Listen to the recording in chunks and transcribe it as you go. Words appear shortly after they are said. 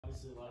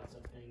obviously a lot of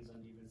tough things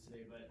on defense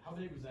today, but how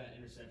big was that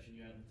interception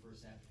you had in the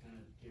first half to kind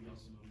of give y'all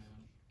some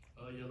momentum?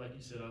 Yeah, like you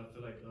said, I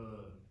feel like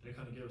they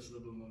kind of gave us a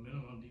little bit of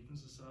momentum on the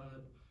defensive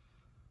side.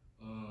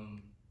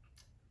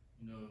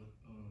 You know,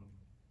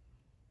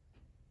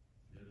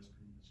 yeah, that's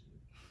pretty much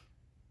it.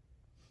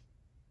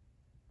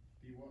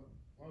 Dee,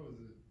 why was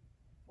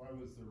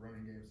the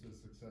running game so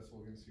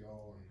successful against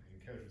y'all? And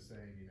Coach was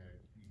saying, you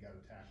got to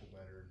tackle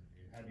better.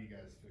 And how do you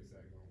guys fix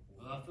that going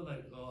forward? I feel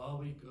like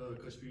all week,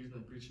 Coach Peter's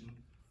been preaching,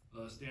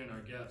 stay in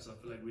our gaps. I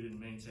feel like we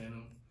didn't maintain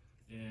them,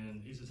 and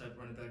he's the type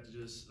of running back to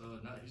just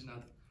he's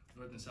not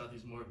north and south.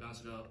 He's more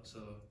bounce it out.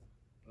 So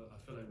I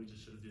feel like we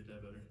just should have did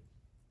that better.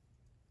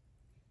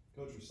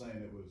 Coach was saying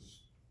it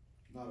was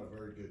not a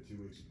very good 2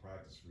 weeks of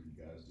practice for you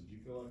guys. Did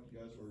you feel like you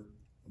guys were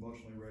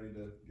emotionally ready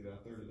to get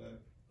out there today?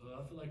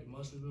 I feel like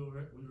emotionally we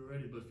were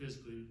ready, but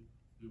physically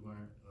we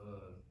weren't.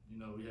 You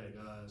know, we had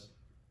guys,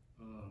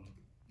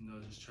 you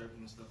know, just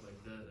chirping and stuff like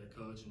that at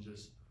coach, and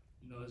just,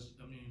 you know,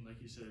 I mean, like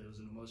you said, it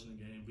was an emotional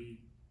game.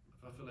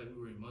 I feel like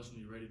we were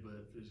emotionally ready,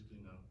 but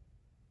physically no.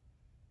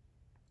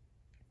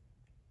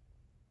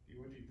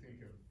 What do you think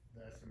of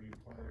the SMU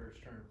players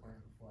trying to plant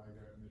the flag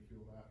there at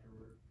midfield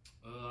afterward?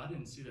 I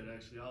didn't see that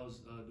actually. I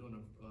was doing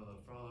a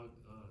frog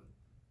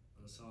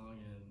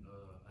song, and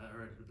I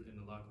heard it in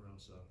the locker room,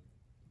 so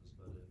that's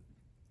about it.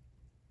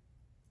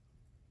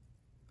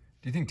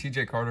 Do you think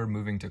TJ Carter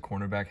moving to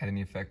cornerback had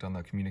any effect on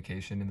the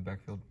communication in the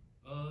backfield?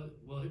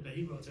 Well,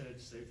 he rotated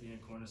to safety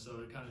and corner,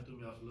 so it kind of threw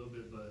me off a little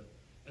bit. But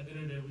at the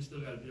end of the day, we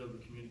still got to be able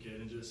to communicate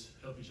and just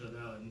help each other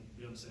out and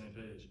be on the same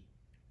page.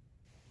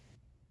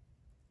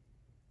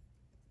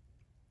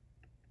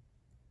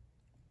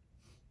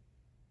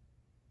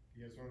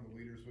 You guys, one of the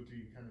leaders, what do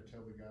you kind of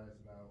tell the guys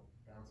about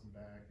bouncing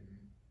back and,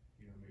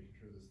 making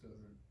sure this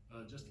doesn't?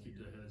 Just to keep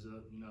their heads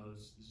up. You know,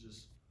 it's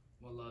just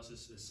one loss. It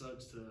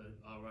sucks to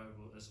our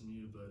rival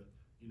SMU, but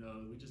you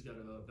know, we just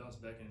got to bounce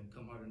back and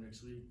come harder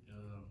next week.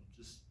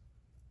 Just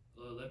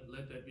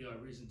let that be our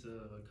reason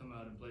to come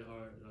out and play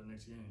hard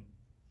next game.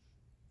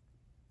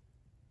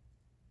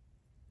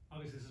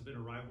 Obviously, this has been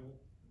a rival.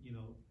 You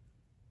know,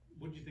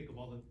 what did you think of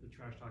all the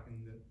trash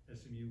talking that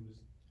SMU was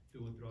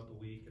doing throughout the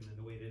week, and then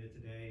the way it ended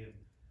today, and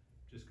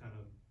just kind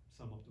of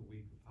sum up the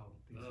week of how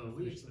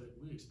things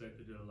we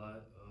expected it a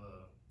lot.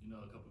 You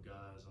know, a couple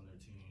guys on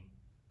their team,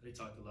 they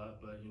talked a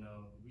lot, but you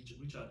know, we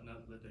tried to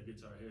not let that get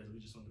to our heads. We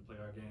just wanted to play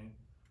our game,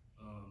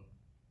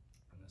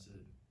 and that's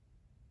it.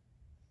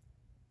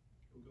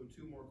 We'll go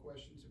 2 more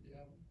questions if you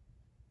have them.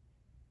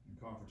 And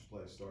conference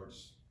play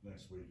starts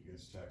next week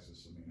against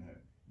Texas. I mean,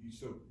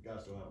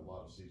 guys still have a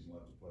lot of season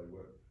left to play.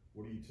 What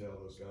do you tell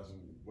those guys,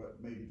 and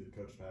what maybe did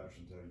Coach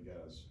Patterson tell you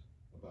guys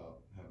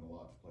about having a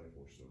lot to play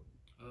for still?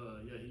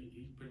 Yeah,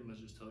 he pretty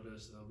much just told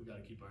us we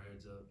got to keep our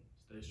heads up,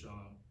 stay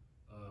strong.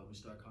 We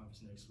start conference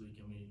next week,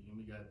 and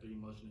we got 3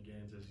 emotional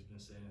games, as you've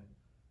been saying,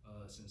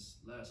 since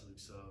last week.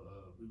 So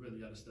we really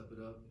got to step it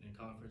up in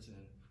conference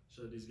and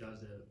show these guys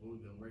that what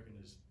we've been working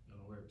is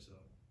gonna work. So.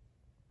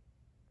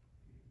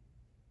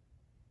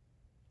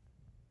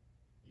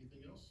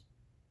 Anything else?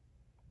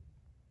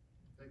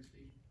 Thanks,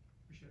 Steve.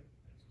 Appreciate it.